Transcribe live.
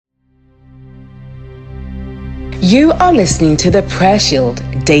You are listening to the Prayer Shield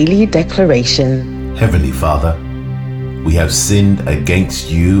Daily Declaration. Heavenly Father, we have sinned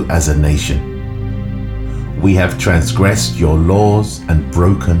against you as a nation. We have transgressed your laws and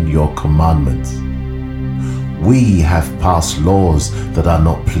broken your commandments. We have passed laws that are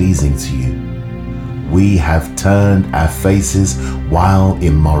not pleasing to you. We have turned our faces while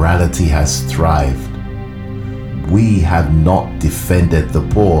immorality has thrived. We have not defended the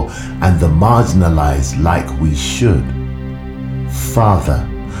poor and the marginalized like we should. Father,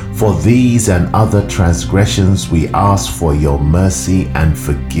 for these and other transgressions we ask for your mercy and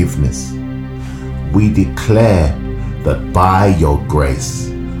forgiveness. We declare that by your grace,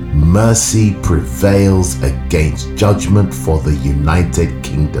 mercy prevails against judgment for the United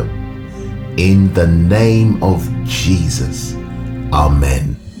Kingdom. In the name of Jesus,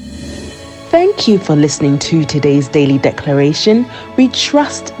 Amen. Thank you for listening to today's Daily Declaration. We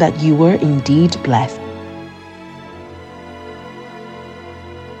trust that you were indeed blessed.